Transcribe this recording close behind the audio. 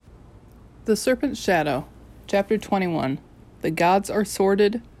The Serpent's Shadow, Chapter 21. The gods are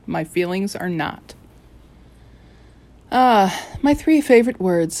sordid, my feelings are not. My three favorite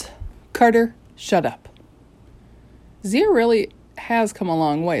words. Carter, shut up. Zia really has come a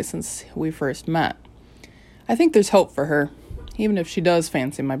long way since we first met. I think there's hope for her, even if she does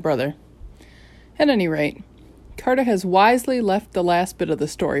fancy my brother. At any rate, Carter has wisely left the last bit of the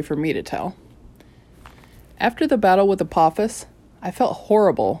story for me to tell. After the battle with Apophis, I felt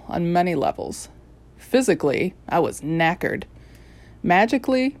horrible on many levels. Physically, I was knackered.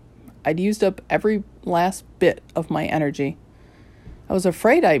 Magically, I'd used up every last bit of my energy. I was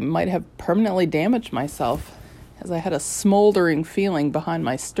afraid I might have permanently damaged myself, as I had a smoldering feeling behind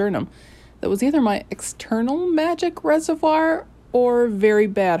my sternum that was either my external magic reservoir or very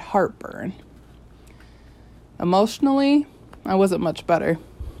bad heartburn. Emotionally, I wasn't much better.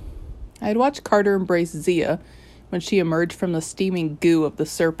 I had watched Carter embrace Zia when she emerged from the steaming goo of the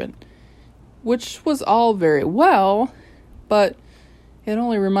Serpent, which was all very well, but it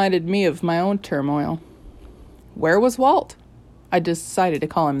only reminded me of my own turmoil. Where was Walt? I decided to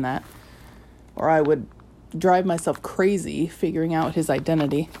call him that, or I would drive myself crazy figuring out his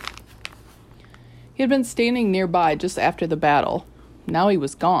identity. He had been standing nearby just after the battle. Now he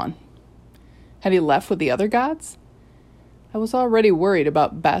was gone. Had he left with the other gods? I was already worried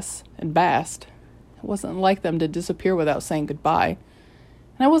about Bess and Bast. It wasn't like them to disappear without saying goodbye.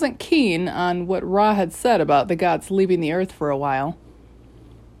 And I wasn't keen on what Ra had said about the gods leaving the earth for a while.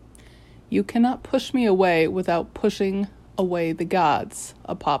 You cannot push me away without pushing away the gods,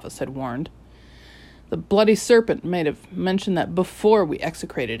 Apophis had warned. The bloody serpent may have mentioned that before we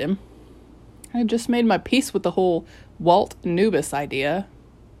execrated him. I had just made my peace with the whole Walt Anubis idea,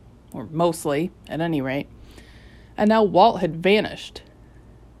 or mostly, at any rate. And now Walt had vanished.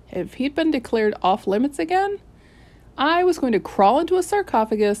 If he'd been declared off limits again, I was going to crawl into a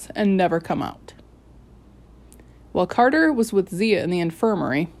sarcophagus and never come out. While Carter was with Zia in the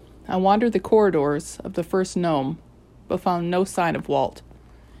infirmary, I wandered the corridors of the first gnome, but found no sign of Walt.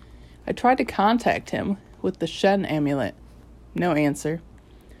 I tried to contact him with the Shen amulet. No answer.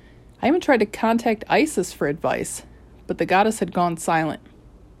 I even tried to contact Isis for advice, but the goddess had gone silent.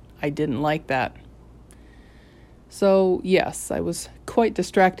 I didn't like that. So, yes, I was quite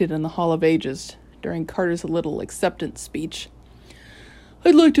distracted in the Hall of Ages during Carter's little acceptance speech.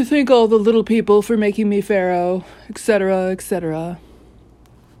 I'd like to thank all the little people for making me pharaoh, etc., etc.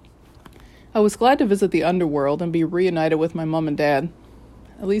 I was glad to visit the underworld and be reunited with my mom and dad.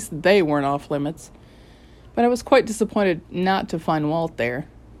 At least they weren't off limits. But I was quite disappointed not to find Walt there.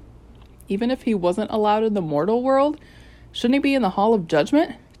 Even if he wasn't allowed in the mortal world, shouldn't he be in the Hall of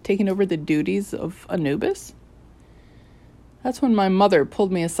Judgment, taking over the duties of Anubis? That's when my mother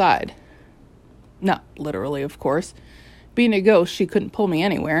pulled me aside. Not literally, of course. Being a ghost, she couldn't pull me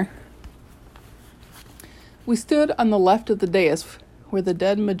anywhere. We stood on the left of the dais where the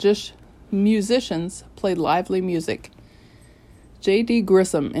dead musicians played lively music. J.D.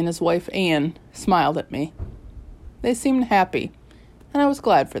 Grissom and his wife Anne smiled at me. They seemed happy, and I was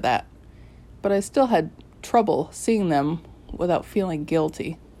glad for that. But I still had trouble seeing them without feeling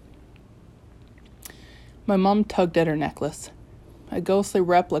guilty. My mom tugged at her necklace, a ghostly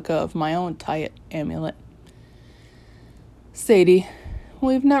replica of my own Tayet amulet. Sadie,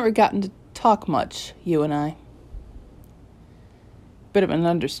 we've never gotten to talk much, you and I. Bit of an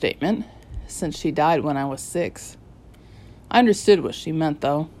understatement, since she died when I was 6. I understood what she meant,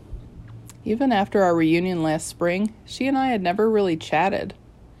 though. Even after our reunion last spring, she and I had never really chatted.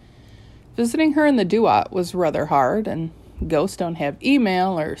 Visiting her in the Duat was rather hard, and ghosts don't have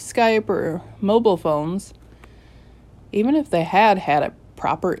email or Skype or mobile phones. Even if they had a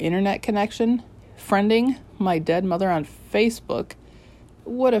proper internet connection, friending my dead mother on Facebook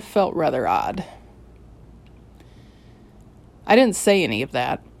would have felt rather odd. I didn't say any of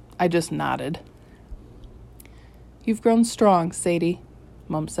that. I just nodded. You've grown strong, Sadie,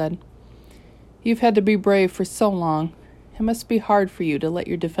 Mom said. You've had to be brave for so long. It must be hard for you to let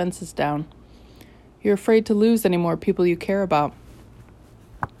your defenses down. You're afraid to lose any more people you care about.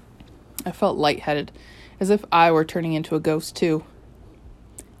 I felt lightheaded, as if I were turning into a ghost too.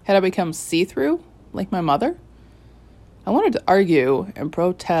 Had I become see-through, like my mother? I wanted to argue and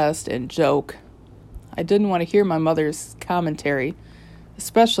protest and joke. I didn't want to hear my mother's commentary,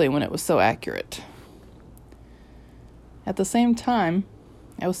 especially when it was so accurate. At the same time,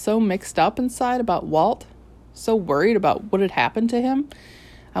 I was so mixed up inside about Walt, so worried about what had happened to him.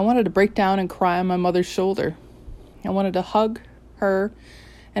 I wanted to break down and cry on my mother's shoulder. I wanted to hug her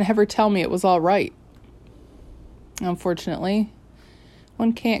and have her tell me it was all right. Unfortunately,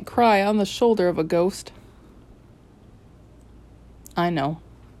 one can't cry on the shoulder of a ghost. I know.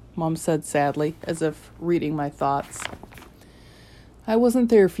 Mom said sadly, as if reading my thoughts. I wasn't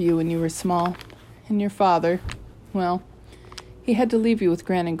there for you when you were small, and your father, well, he had to leave you with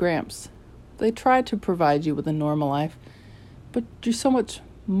Gran and Gramps. They tried to provide you with a normal life, but you're so much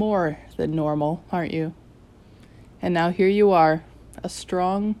more than normal, aren't you? And now here you are, a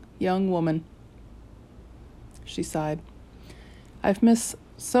strong young woman. She sighed. I've missed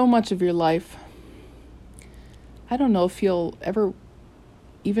so much of your life. I don't know if you'll ever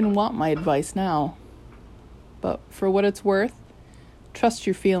even want my advice now. But for what it's worth, trust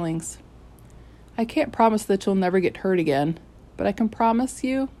your feelings. I can't promise that you'll never get hurt again, but I can promise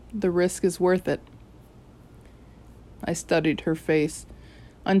you the risk is worth it. I studied her face,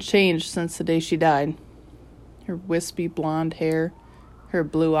 unchanged since the day she died. Her wispy blonde hair, her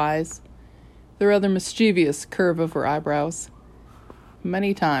blue eyes, the rather mischievous curve of her eyebrows.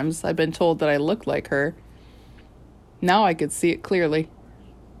 Many times I've been told that I looked like her. Now I could see it clearly.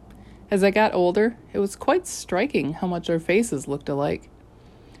 As I got older, it was quite striking how much our faces looked alike.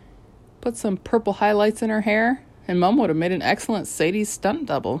 Put some purple highlights in her hair, and Mom would have made an excellent Sadie's stunt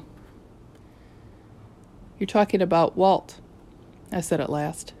double. You're talking about Walt, I said at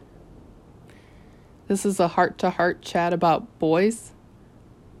last. This is a heart-to-heart chat about boys?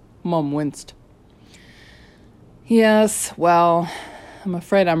 Mom winced. Yes, well, I'm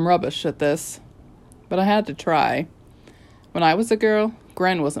afraid I'm rubbish at this, but I had to try. When I was a girl,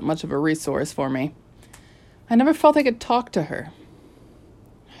 Gren wasn't much of a resource for me. I never felt I could talk to her.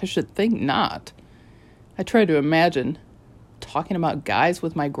 I should think not. I tried to imagine talking about guys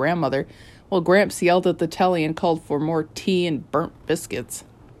with my grandmother while Gramps yelled at the telly and called for more tea and burnt biscuits.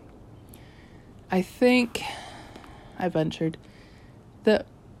 I think, I ventured, that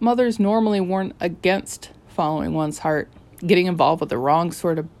mothers normally warn against following one's heart, getting involved with the wrong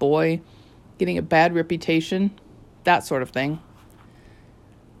sort of boy, getting a bad reputation, that sort of thing.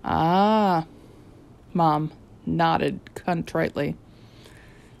 Ah, Mom nodded contritely.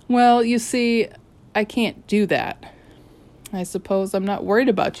 Well, you see, I can't do that. I suppose I'm not worried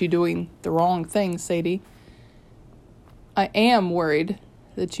about you doing the wrong thing, Sadie. I am worried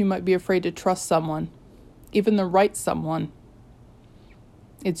that you might be afraid to trust someone, even the right someone.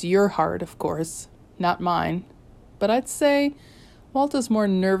 It's your heart, of course, not mine. But I'd say Walt is more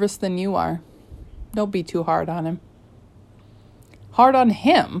nervous than you are. Don't be too hard on him. Hard on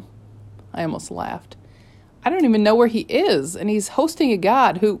him? I almost laughed. I don't even know where he is, and he's hosting a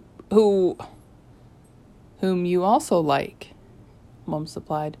god whom you also like, Mom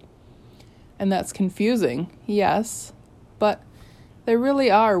supplied. And that's confusing, yes, but they really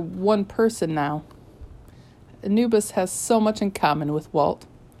are one person now. Anubis has so much in common with Walt.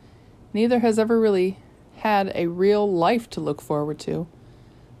 Neither has ever really had a real life to look forward to.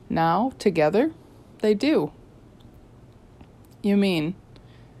 Now, together, they do. You mean?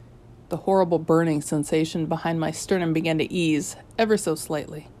 The horrible burning sensation behind my sternum began to ease, ever so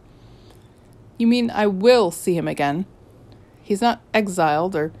slightly. You mean I will see him again? He's not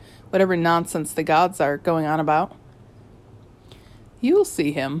exiled or whatever nonsense the gods are going on about. You'll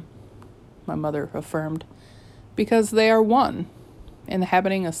see him, my mother affirmed, because they are one.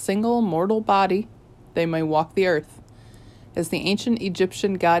 Inhabiting a single mortal body, they may walk the earth, as the ancient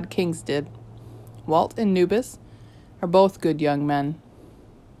Egyptian god kings did. Walt and Nubis are both good young men.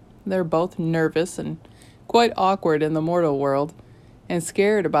 They're both nervous and quite awkward in the mortal world and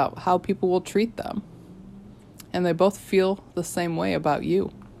scared about how people will treat them. And they both feel the same way about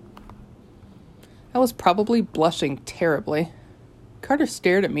you. I was probably blushing terribly. Carter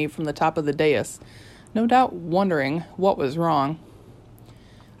stared at me from the top of the dais, no doubt wondering what was wrong.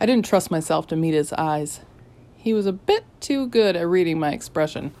 I didn't trust myself to meet his eyes. He was a bit too good at reading my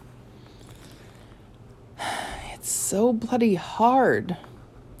expression. It's so bloody hard,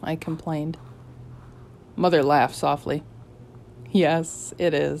 I complained. Mother laughed softly. Yes,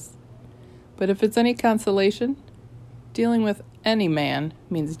 it is. But if it's any consolation, dealing with any man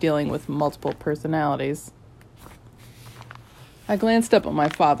means dealing with multiple personalities. I glanced up at my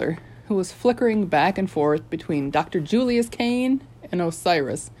father, who was flickering back and forth between Dr. Julius Cain and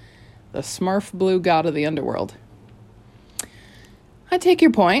Osiris, the smurf blue god of the underworld. I take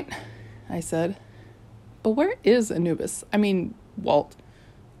your point, I said. But where is Anubis? I mean, Walt.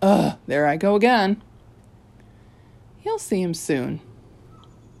 There I go again. You'll see him soon,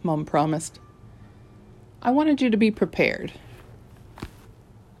 Mom promised. I wanted you to be prepared.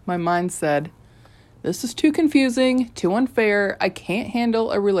 My mind said, this is too confusing, too unfair. I can't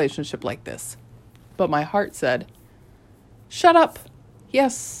handle a relationship like this. But my heart said, shut up.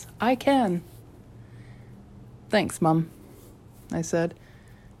 Yes, I can. Thanks, Mom, I said,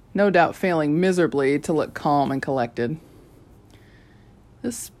 no doubt failing miserably to look calm and collected.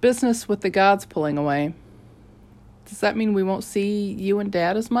 This business with the gods pulling away, does that mean we won't see you and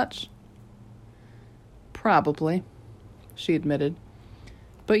Dad as much? Probably, she admitted.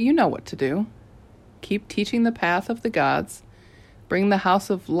 But you know what to do. Keep teaching the path of the gods. Bring the house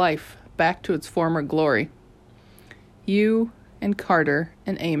of life back to its former glory. You and Carter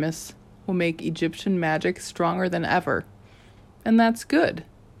and Amos will make Egyptian magic stronger than ever. And that's good,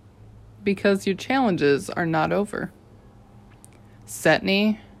 because your challenges are not over.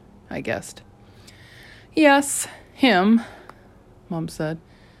 Setney, I guessed. Yes, him, Mom said.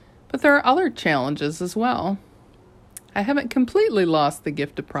 But there are other challenges as well. I haven't completely lost the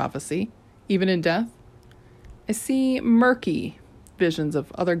gift of prophecy, even in death. I see murky visions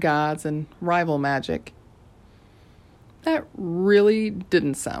of other gods and rival magic. That really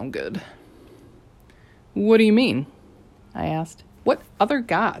didn't sound good. What do you mean? I asked. What other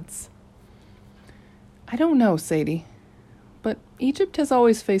gods? I don't know, Sadie. But Egypt has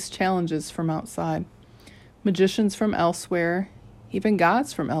always faced challenges from outside. Magicians from elsewhere, even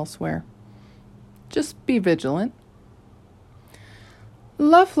gods from elsewhere. Just be vigilant.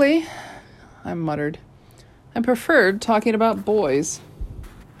 Lovely, I muttered. I preferred talking about boys.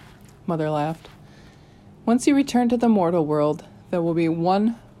 Mother laughed. Once you return to the mortal world, there will be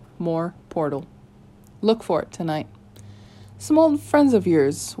one more portal. Look for it tonight. Some old friends of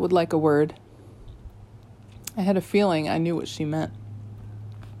yours would like a word. I had a feeling I knew what she meant.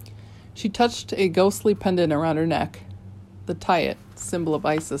 She touched a ghostly pendant around her neck, the Tayet, symbol of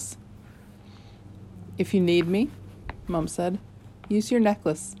Isis. If you need me, Mom said, use your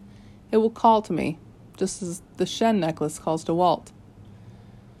necklace. It will call to me, just as the Shen necklace calls to Walt.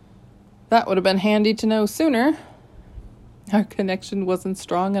 That would have been handy to know sooner. Our connection wasn't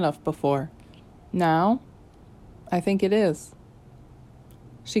strong enough before. Now, I think it is.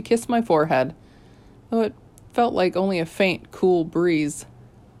 She kissed my forehead, though it felt like only a faint, cool breeze.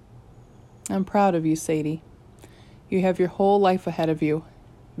 I'm proud of you, Sadie. You have your whole life ahead of you.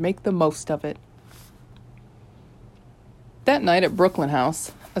 Make the most of it. That night at Brooklyn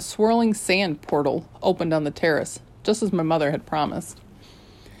House, a swirling sand portal opened on the terrace, just as my mother had promised.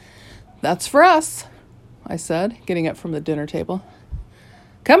 That's for us, I said, getting up from the dinner table.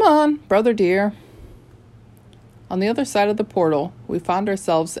 Come on, brother dear. On the other side of the portal, we found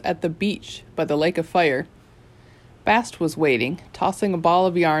ourselves at the beach by the lake of fire. Bast was waiting, tossing a ball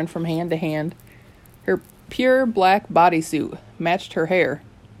of yarn from hand to hand. Her pure black bodysuit matched her hair.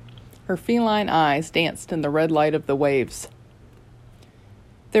 Her feline eyes danced in the red light of the waves.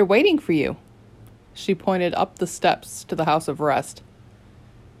 They're waiting for you. She pointed up the steps to the house of rest.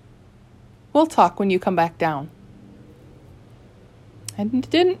 We'll talk when you come back down. I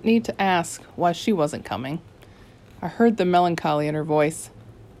didn't need to ask why she wasn't coming. I heard the melancholy in her voice.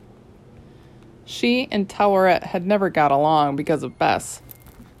 She and Taweret had never got along because of Bess.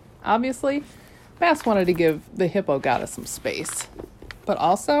 Obviously, Bess wanted to give the hippo goddess some space. But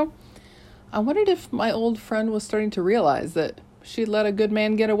also, I wondered if my old friend was starting to realize that she'd let a good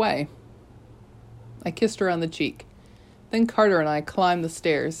man get away. I kissed her on the cheek. Then Carter and I climbed the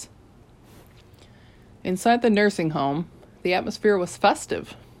stairs. Inside the nursing home, the atmosphere was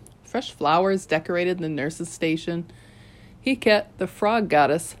festive. Fresh flowers decorated the nurse's station. Heket, the frog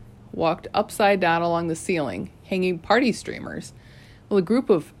goddess, walked upside down along the ceiling, hanging party streamers, while a group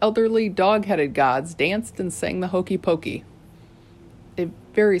of elderly dog-headed gods danced and sang the hokey pokey. A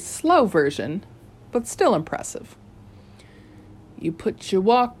very slow version, but still impressive. You put your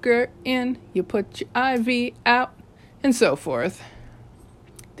walker in, you put your IV out, and so forth.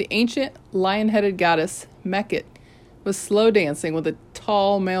 The ancient lion-headed goddess, Meket, was slow dancing with a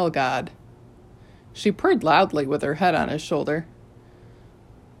tall male god. She purred loudly with her head on his shoulder.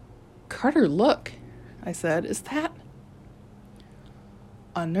 Carter, look, I said. Is that?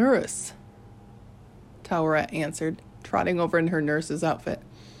 Anurus, Taweret answered, trotting over in her nurse's outfit.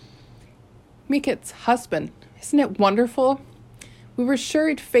 Meket's husband. Isn't it wonderful? We were sure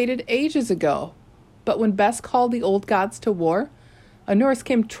he'd faded ages ago. But when Bess called the old gods to war, Anurus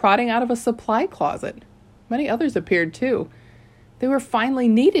came trotting out of a supply closet. Many others appeared, too. They were finally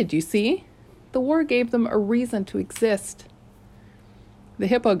needed, you see. The war gave them a reason to exist. The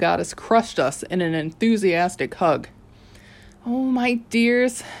hippo goddess crushed us in an enthusiastic hug. Oh, my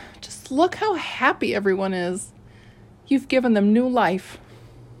dears, just look how happy everyone is. You've given them new life.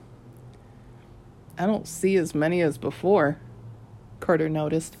 I don't see as many as before, Carter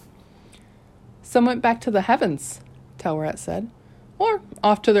noticed. Some went back to the heavens, Taweret said, or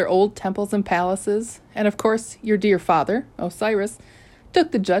off to their old temples and palaces, and of course your dear father, Osiris,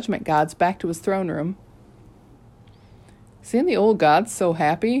 took the judgment gods back to his throne room. Seeing the old gods so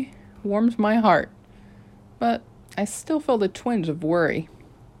happy warmed my heart, but I still felt a twinge of worry.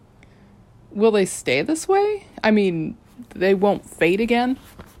 Will they stay this way? I mean, they won't fade again?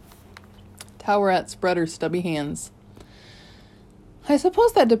 Towerette spread her stubby hands. I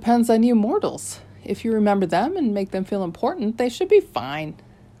suppose that depends on you mortals. If you remember them and make them feel important, they should be fine.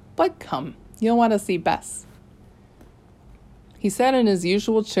 But come, you'll want to see Bess. He sat in his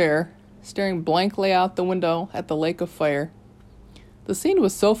usual chair, staring blankly out the window at the lake of fire. The scene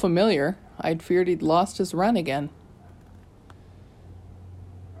was so familiar, I'd feared he'd lost his run again.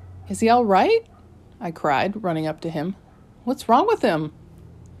 Is he all right? I cried, running up to him. What's wrong with him?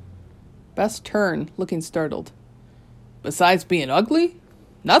 Bess turned, looking startled. Besides being ugly?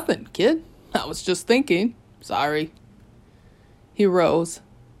 Nothing, kid. I was just thinking. Sorry. He rose,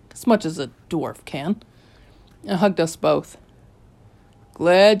 as much as a dwarf can, and hugged us both.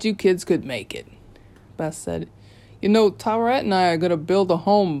 Glad you kids could make it, Bess said. You know, Towerette and I are going to build a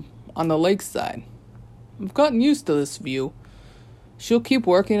home on the lakeside. I've gotten used to this view. She'll keep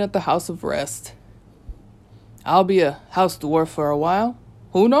working at the House of Rest. I'll be a house dwarf for a while.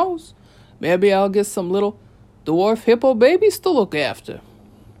 Who knows? Maybe I'll get some little dwarf hippo babies to look after.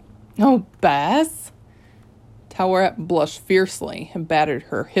 Oh, Bess. Towerette blushed fiercely and battered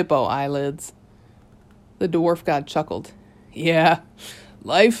her hippo eyelids. The dwarf god chuckled. Yeah,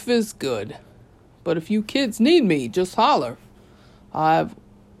 life is good. But if you kids need me, just holler. I've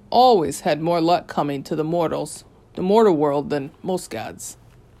always had more luck coming to the mortal world than most gods.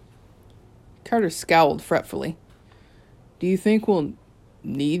 Carter scowled fretfully. Do you think we'll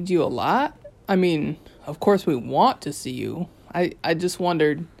need you a lot? I mean, of course we want to see you. I just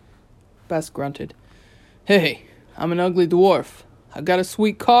wondered. Bess grunted. Hey, I'm an ugly dwarf. I got a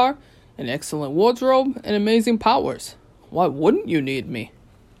sweet car, an excellent wardrobe, and amazing powers. Why wouldn't you need me?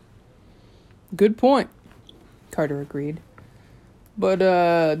 Good point, Carter agreed. But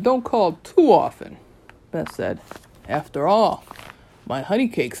don't call too often, Beth said. After all, my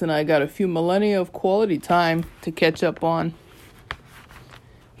honeycakes and I got a few millennia of quality time to catch up on.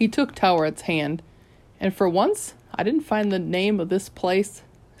 He took Towerette's hand, and for once, I didn't find the name of this place,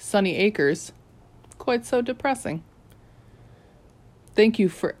 Sunny Acres, quite so depressing. Thank you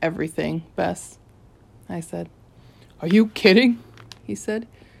for everything, Bess, I said. Are you kidding? He said.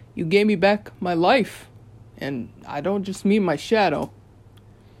 You gave me back my life, and I don't just mean my shadow.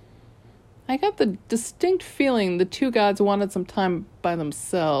 I got the distinct feeling the two gods wanted some time by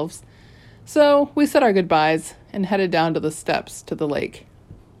themselves, so we said our goodbyes and headed down to the steps to the lake.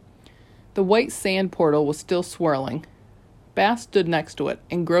 The white sand portal was still swirling. Bass stood next to it,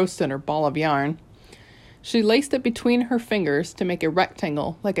 engrossed in her ball of yarn. She laced it between her fingers to make a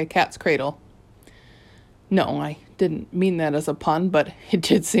rectangle like a cat's cradle. No, I didn't mean that as a pun, but it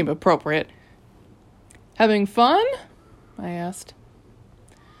did seem appropriate. Having fun? I asked.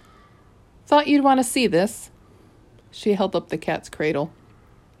 Thought you'd want to see this. She held up the cat's cradle.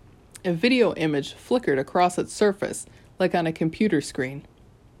 A video image flickered across its surface, like on a computer screen.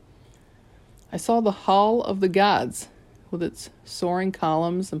 I saw the Hall of the Gods, with its soaring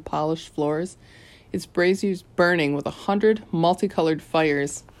columns and polished floors, its braziers burning with 100 multicolored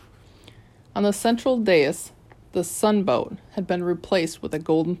fires. On the central dais, the sunboat had been replaced with a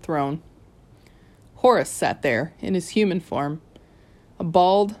golden throne. Horus sat there in his human form, a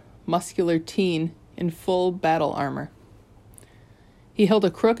bald, muscular teen in full battle armor. He held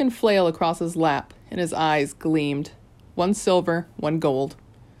a crook and flail across his lap, and his eyes gleamed, one silver, one gold.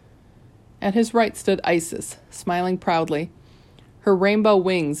 At his right stood Isis, smiling proudly, her rainbow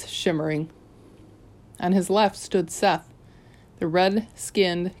wings shimmering. On his left stood Seth, the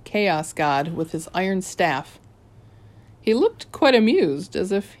red-skinned chaos god with his iron staff. He looked quite amused,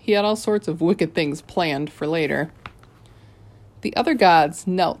 as if he had all sorts of wicked things planned for later. The other gods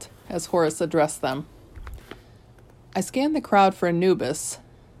knelt as Horus addressed them. I scanned the crowd for Anubis,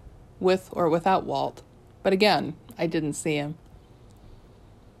 with or without Walt, but again, I didn't see him.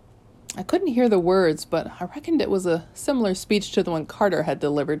 I couldn't hear the words, but I reckoned it was a similar speech to the one Carter had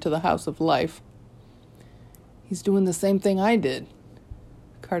delivered to the House of Life. He's doing the same thing I did,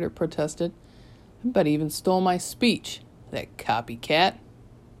 Carter protested. I bet he even stole my speech, that copycat.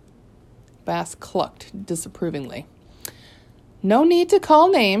 Bass clucked disapprovingly. No need to call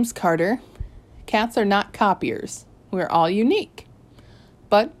names, Carter. Cats are not copiers. We're all unique.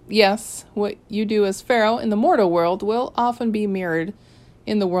 But, yes, what you do as Pharaoh in the mortal world will often be mirrored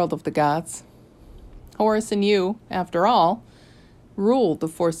in the world of the gods. Horus and you, after all, ruled the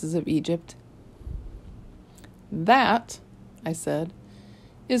forces of Egypt. That, I said,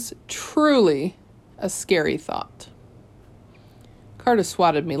 is truly a scary thought. Carter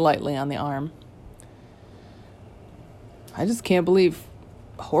swatted me lightly on the arm. I just can't believe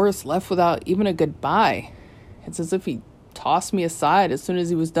Horus left without even a goodbye. It's as if he tossed me aside as soon as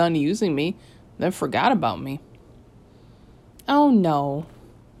he was done using me, then forgot about me. Oh no,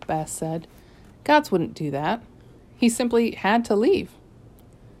 Bass said. Gods wouldn't do that. He simply had to leave.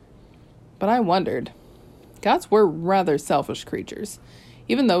 But I wondered. Gods were rather selfish creatures,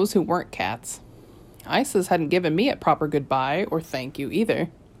 even those who weren't cats. Isis hadn't given me a proper goodbye or thank you either.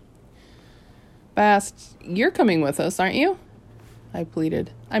 Bast, you're coming with us, aren't you? I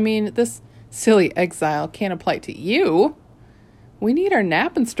pleaded. I mean, this silly exile can't apply to you. We need our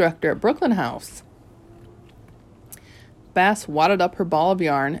nap instructor at Brooklyn House. Bass wadded up her ball of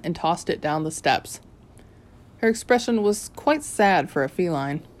yarn and tossed it down the steps. Her expression was quite sad for a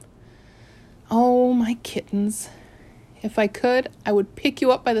feline. Oh, my kittens. If I could, I would pick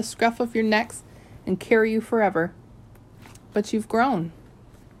you up by the scruff of your necks and carry you forever. But you've grown.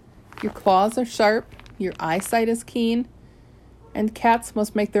 Your claws are sharp, your eyesight is keen, and cats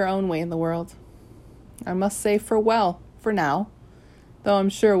must make their own way in the world. I must say farewell, for now, though I'm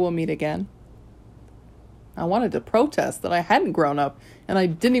sure we'll meet again. I wanted to protest that I hadn't grown up, and I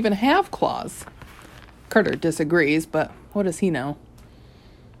didn't even have claws. Carter disagrees, but what does he know?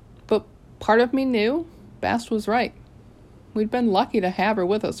 But part of me knew Bast was right. We'd been lucky to have her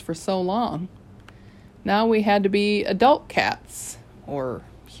with us for so long. Now we had to be adult cats, or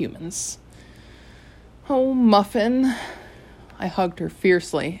humans. Oh, Muffin. I hugged her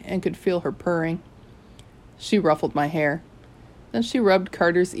fiercely and could feel her purring. She ruffled my hair. Then she rubbed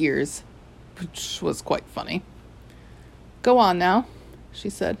Carter's ears, which was quite funny. Go on now, she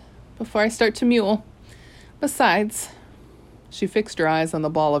said, before I start to mewl. Besides, she fixed her eyes on the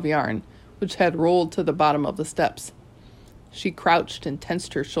ball of yarn, which had rolled to the bottom of the steps. She crouched and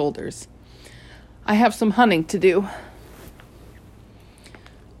tensed her shoulders. I have some hunting to do.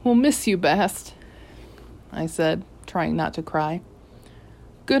 We'll miss you, Bast, I said, trying not to cry.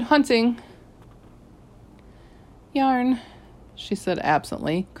 Good hunting. Yarn, she said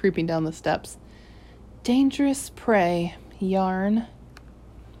absently, creeping down the steps. Dangerous prey, Yarn.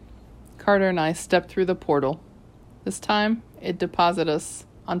 Carter and I stepped through the portal. This time, it deposited us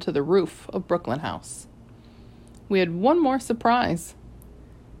onto the roof of Brooklyn House. We had one more surprise.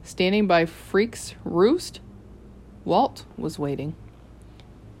 Standing by Freak's roost, Walt was waiting.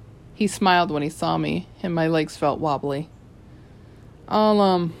 He smiled when he saw me, and my legs felt wobbly.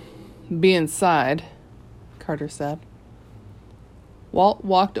 I'll, be inside, Carter said. Walt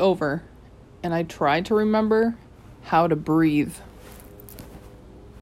walked over, and I tried to remember how to breathe.